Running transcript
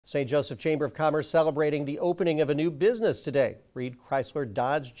St. Joseph Chamber of Commerce celebrating the opening of a new business today. Reed Chrysler,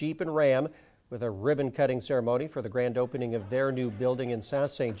 Dodge, Jeep, and Ram with a ribbon-cutting ceremony for the grand opening of their new building in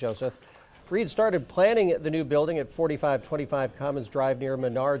South St. Joseph. Reed started planning the new building at 4525 Commons Drive near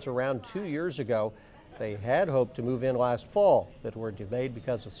Menards around 2 years ago. They had hoped to move in last fall, but were delayed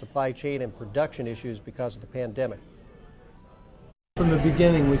because of supply chain and production issues because of the pandemic. From the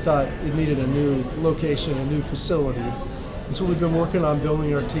beginning, we thought it needed a new location, a new facility. And so we've been working on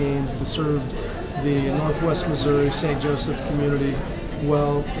building our team to serve the Northwest Missouri, St. Joseph community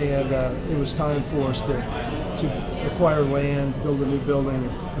well, and it was time for us to acquire land, build a new building,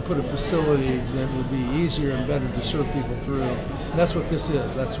 and put a facility that would be easier and better to serve people through. And that's what this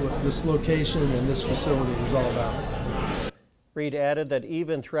is. That's what this location and this facility was all about. Reed added that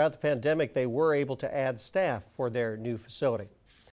even throughout the pandemic, they were able to add staff for their new facility.